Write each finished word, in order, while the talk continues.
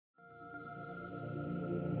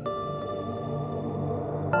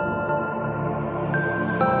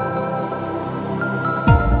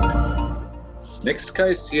Next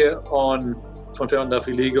case here on Van Vandaag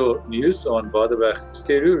Illegal News on Badenberg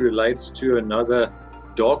Stereo relates to another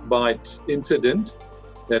dog bite incident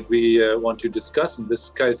that we want to discuss. In this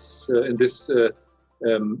case,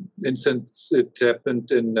 instance, it happened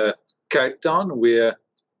in Cape Town, where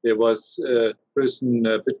there was a person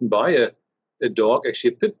bitten by a dog,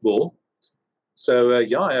 actually a pit bull. So,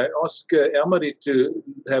 I ask Elmarie to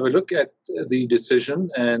have a look at the decision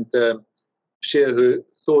and share her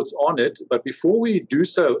thoughts on it. But before we do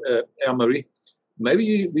so, Elmarie,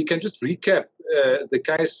 maybe we can just recap the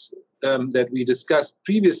case that we discussed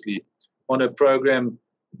previously on a program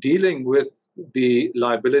dealing with the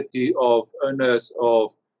liability of owners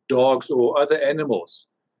of dogs or other animals.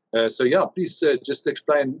 Please just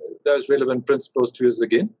explain those relevant principles to us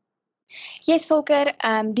again. Yes, Volker.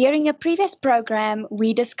 During a previous program,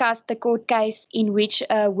 we discussed the court case in which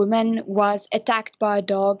a woman was attacked by a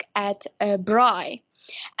dog at a braai,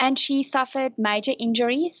 and she suffered major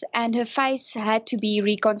injuries and her face had to be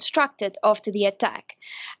reconstructed after the attack.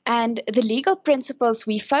 And the legal principles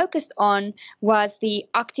we focused on was the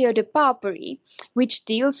actio de paupery, which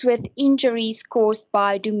deals with injuries caused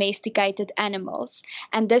by domesticated animals.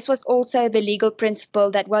 And this was also the legal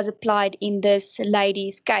principle that was applied in this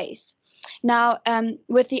lady's case. Now,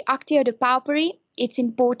 with the actio de paupery, it's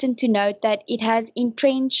important to note that it has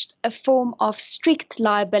entrenched a form of strict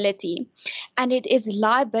liability, and it is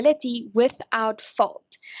liability without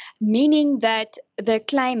fault, meaning that the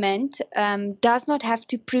claimant does not have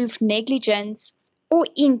to prove negligence or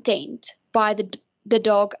intent by the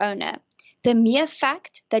dog owner. The mere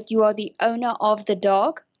fact that you are the owner of the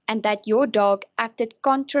dog and that your dog acted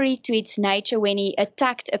contrary to its nature when he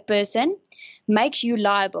attacked a person makes you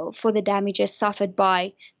liable for the damages suffered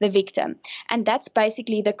by the victim. And that's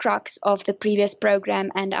basically the crux of the previous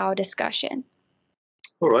program and our discussion.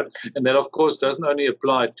 All right. And that, of course, doesn't only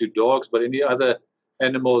apply to dogs, but any other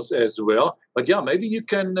animals as well. But maybe you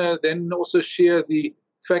can then also share the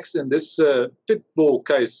facts in this pit bull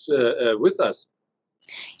case with us.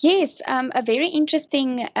 Yes, a very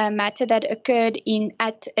interesting matter that occurred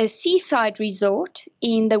at a seaside resort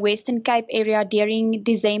in the Western Cape area during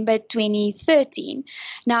December 2013.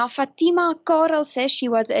 Now, Fatima Karel says she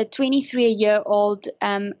was a 23-year-old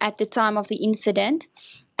at the time of the incident,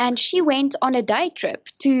 and she went on a day trip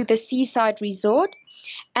to the seaside resort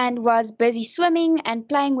and was busy swimming and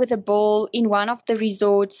playing with a ball in one of the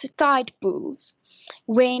resort's tide pools,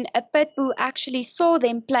 when a pit bull actually saw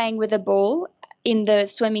them playing with a ball in the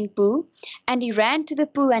swimming pool, and he ran to the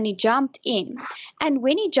pool and he jumped in. And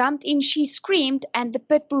when he jumped in, she screamed, and the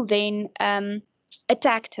pit bull then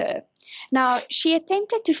attacked her. Now, she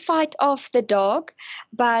attempted to fight off the dog,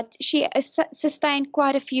 but she sustained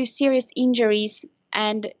quite a few serious injuries,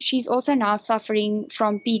 and she's also now suffering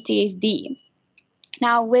from PTSD.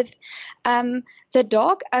 Now, with the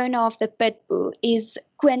dog owner of the pit bull is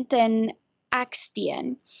Quentin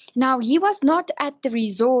Axtien. Now, he was not at the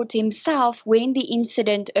resort himself when the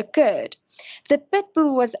incident occurred. The pit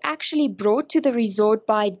bull was actually brought to the resort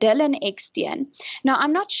by Dylan Axtien. Now,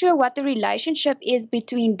 I'm not sure what the relationship is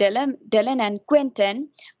between Dylan and Quentin.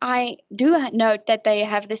 I do note that they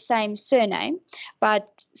have the same surname,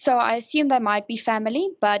 so I assume they might be family,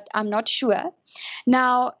 but I'm not sure.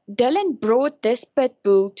 Now, Dylan brought this pit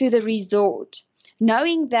bull to the resort,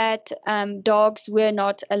 knowing that dogs were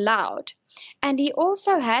not allowed. And he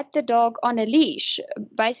also had the dog on a leash,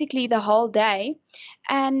 basically the whole day.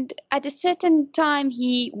 And at a certain time,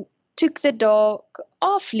 he took the dog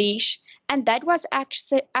off leash, and that was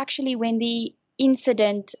actually when the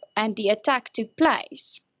incident and the attack took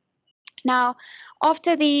place. Now,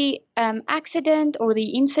 after the accident or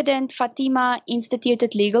the incident, Fatima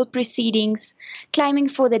instituted legal proceedings claiming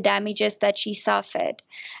for the damages that she suffered.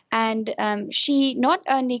 And she not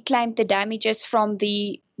only claimed the damages from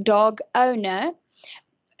the dog owner,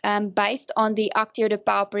 based on the actio de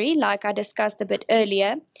paupery, like I discussed a bit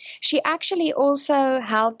earlier, she actually also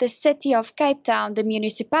held the city of Cape Town, the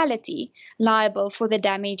municipality, liable for the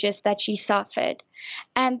damages that she suffered.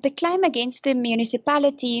 And the claim against the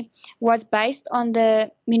municipality was based on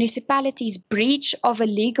the municipality's breach of a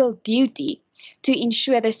legal duty to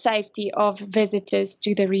ensure the safety of visitors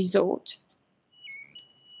to the resort.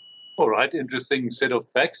 All right, interesting set of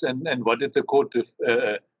facts. And what did the court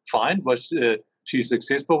find? Was she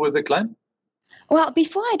successful with the claim? Well,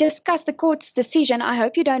 before I discuss the court's decision, I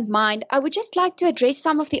hope you don't mind, I would just like to address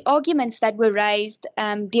some of the arguments that were raised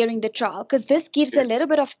during the trial, because this gives a little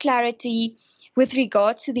bit of clarity with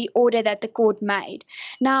regard to the order that the court made.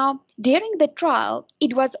 Now, during the trial,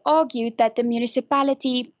 it was argued that the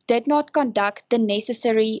municipality did not conduct the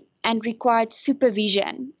necessary and required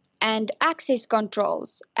supervision and access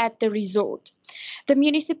controls at the resort. The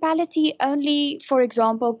municipality only, for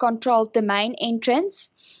example, controlled the main entrance,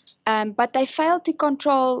 but they failed to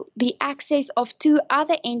control the access of 2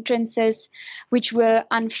 other entrances, which were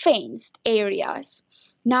unfenced areas.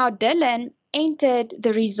 Now, Dylan entered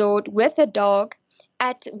the resort with a dog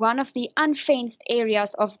at one of the unfenced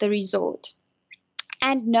areas of the resort,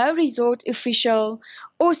 and no resort official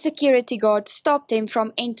or security guard stopped him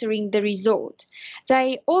from entering the resort.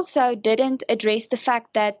 They also didn't address the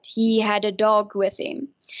fact that he had a dog with him.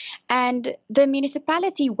 And the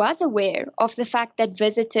municipality was aware of the fact that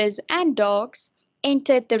visitors and dogs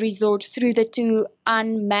entered the resort through the 2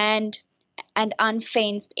 unmanned and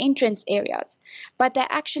unfenced entrance areas, but they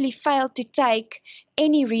actually failed to take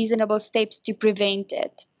any reasonable steps to prevent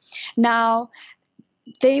it. Now,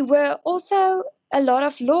 there were also a lot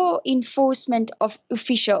of law enforcement of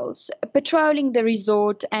officials patrolling the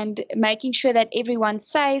resort and making sure that everyone's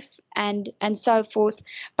safe and so forth,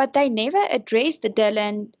 but they never addressed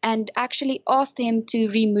Dylan and actually asked him to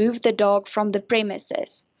remove the dog from the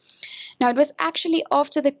premises. Now, it was actually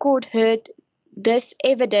after the court heard this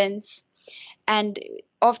evidence and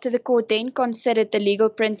after the court then considered the legal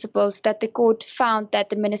principles that the court found that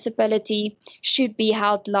the municipality should be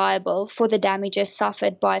held liable for the damages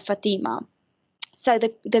suffered by Fatima. So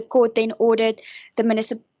the court then ordered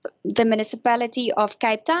the municipality of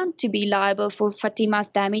Cape Town to be liable for Fatima's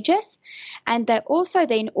damages, and they also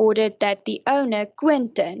then ordered that the owner,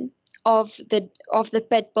 Quentin, of the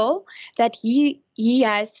pit bull, that he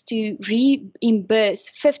has to reimburse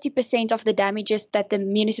 50% of the damages that the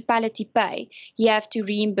municipality pay. He have to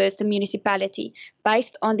reimburse the municipality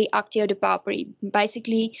based on the actio de paupery,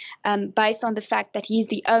 basically based on the fact that he's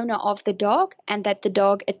the owner of the dog and that the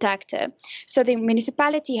dog attacked her. So the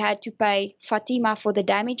municipality had to pay Fatima for the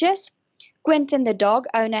damages. Quentin, the dog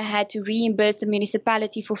owner, had to reimburse the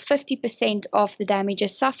municipality for 50% of the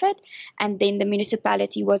damages suffered, and then the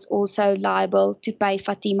municipality was also liable to pay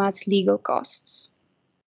Fatima's legal costs.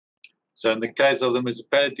 So in the case of the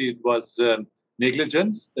municipality, it was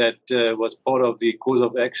negligence that was part of the cause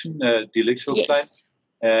of action, delictual claim.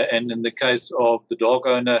 And in the case of the dog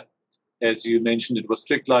owner, as you mentioned, it was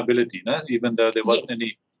strict liability, no? Even though there wasn't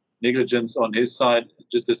any negligence on his side,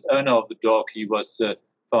 just as owner of the dog, he was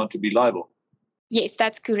found to be liable. Yes,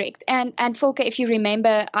 that's correct. And Volker, if you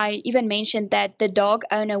remember, I even mentioned that the dog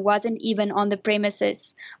owner wasn't even on the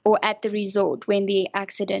premises or at the resort when the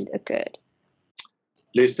accident occurred.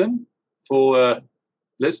 Lesson for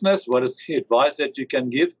listeners, what is the advice that you can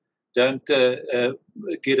give? Don't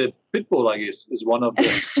get a pit bull, I guess, is one of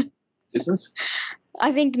the lessons.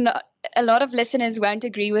 I think a lot of listeners won't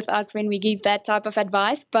agree with us when we give that type of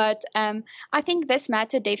advice, but I think this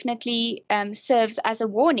matter definitely serves as a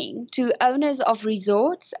warning to owners of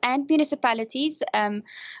resorts and municipalities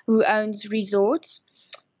who owns resorts.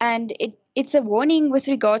 And it's a warning with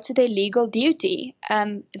regard to their legal duty.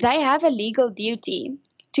 They have a legal duty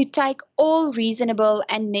to take all reasonable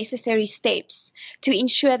and necessary steps to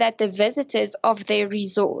ensure that the visitors of their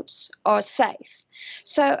resorts are safe.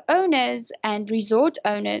 So owners and resort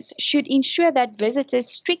owners should ensure that visitors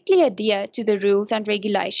strictly adhere to the rules and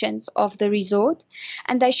regulations of the resort,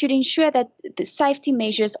 and they should ensure that the safety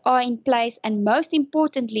measures are in place, and most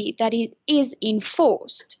importantly, that it is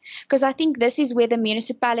enforced. Because I think this is where the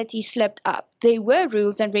municipality slipped up. There were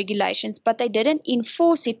rules and regulations, but they didn't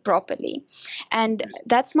enforce it properly. And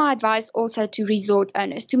that's my advice also to resort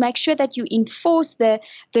owners, to make sure that you enforce the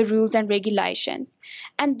rules and regulations.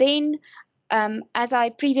 And then as I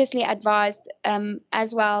previously advised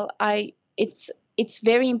as well, it's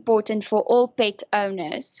very important for all pet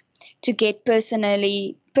owners to get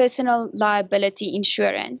personal liability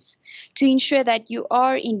insurance to ensure that you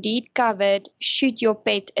are indeed covered should your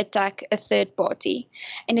pet attack a third party.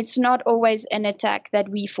 And it's not always an attack that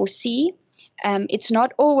we foresee. It's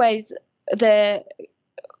not always the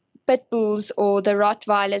pit bulls or the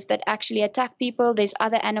Rottweilers that actually attack people. There's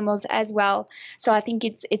other animals as well. So I think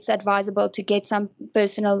it's advisable to get some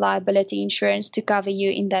personal liability insurance to cover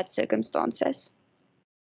you in that circumstances.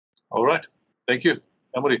 All right. Thank you,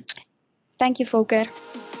 Emily. Thank you, Volker.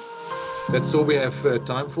 That's all we have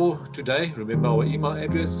time for today. Remember, our email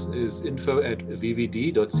address is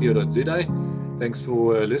info@vvd.co.za. Thanks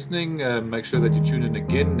for listening. Make sure that you tune in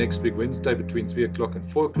again next week, Wednesday, between 3 o'clock and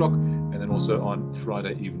 4 o'clock, and then also on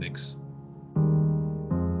Friday evenings.